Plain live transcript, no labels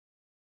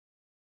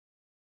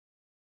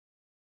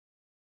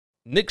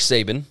Nick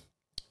Saban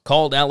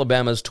called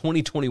Alabama's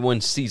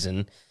 2021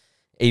 season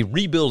a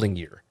rebuilding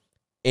year.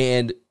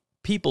 And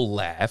people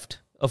laughed,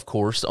 of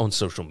course, on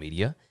social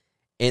media,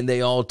 and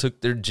they all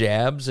took their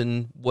jabs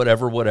and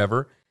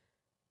whatever.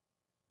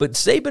 But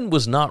Saban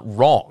was not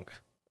wrong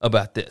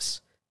about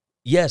this.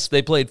 Yes,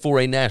 they played for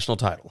a national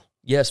title.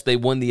 Yes, they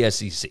won the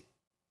SEC.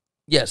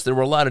 Yes, there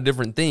were a lot of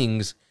different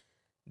things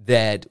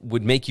that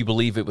would make you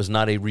believe it was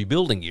not a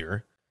rebuilding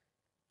year.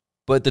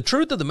 But the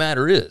truth of the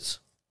matter is,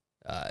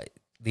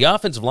 the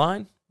offensive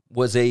line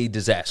was a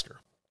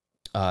disaster.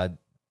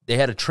 They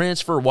had a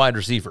transfer wide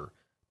receiver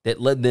that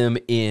led them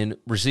in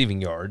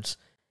receiving yards.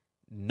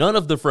 None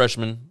of the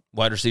freshman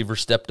wide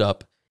receivers stepped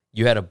up.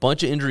 You had a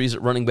bunch of injuries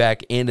at running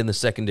back and in the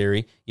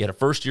secondary. You had a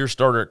first-year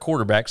starter at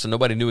quarterback, so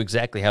nobody knew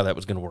exactly how that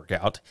was going to work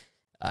out.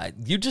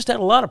 You just had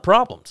a lot of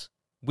problems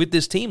with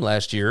this team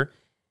last year.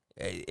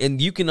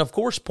 And you can, of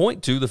course,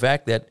 point to the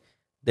fact that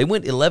they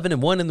went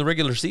 11-1 in the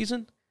regular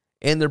season,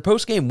 and their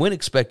post-game win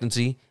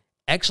expectancy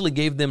actually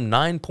gave them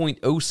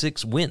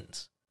 9.06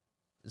 wins.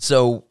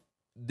 So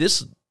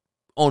this,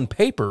 on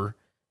paper,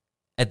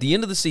 at the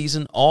end of the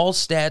season, all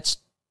stats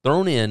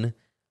thrown in,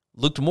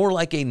 looked more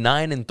like a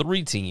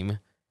 9-3 team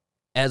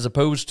as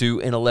opposed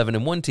to an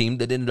 11-1 team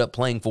that ended up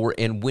playing for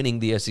and winning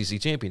the SEC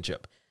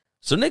championship.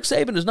 So Nick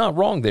Saban is not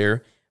wrong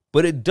there,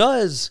 but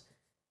there's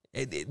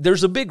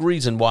a big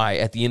reason why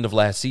at the end of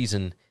last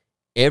season,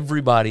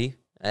 everybody,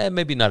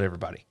 maybe not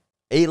everybody,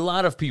 a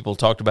lot of people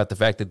talked about the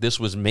fact that this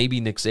was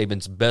maybe Nick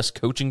Saban's best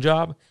coaching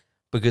job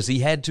because he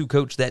had to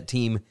coach that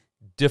team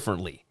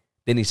differently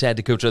than he's had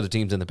to coach other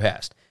teams in the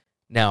past.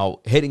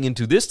 Now, heading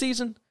into this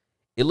season,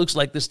 it looks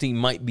like this team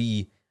might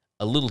be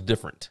a little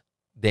different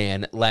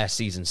than last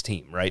season's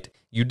team, right?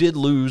 You did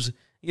lose,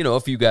 a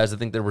few guys. I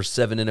think there were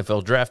 7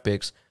 NFL draft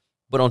picks.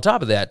 But on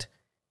top of that,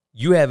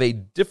 you have a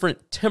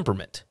different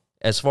temperament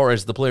as far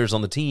as the players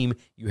on the team.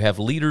 You have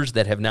leaders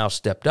that have now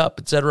stepped up,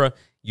 etc.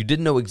 You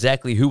didn't know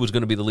exactly who was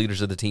going to be the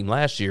leaders of the team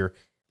last year.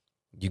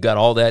 You got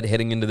all that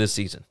heading into this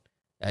season.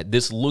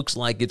 This looks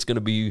like it's going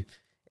to be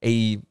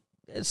a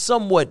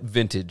somewhat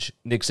vintage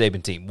Nick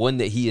Saban team, one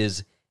that he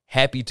is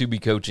happy to be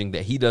coaching,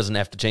 that he doesn't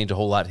have to change a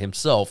whole lot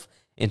himself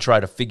and try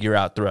to figure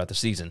out throughout the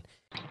season.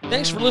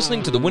 Thanks for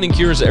listening to the Winning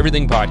Cures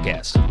Everything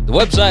podcast. The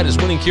website is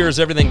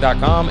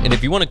winningcureseverything.com, and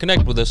if you want to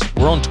connect with us,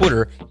 we're on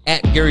Twitter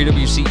at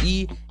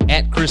GaryWCE,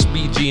 at Chris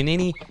B.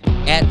 Giannini,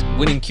 at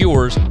Winning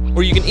Cures,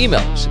 or you can email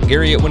us,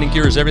 Gary at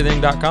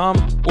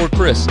winningcureseverything.com or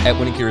Chris at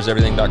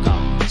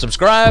winningcureseverything.com.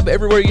 Subscribe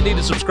everywhere you need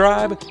to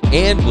subscribe,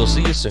 and we'll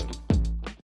see you soon.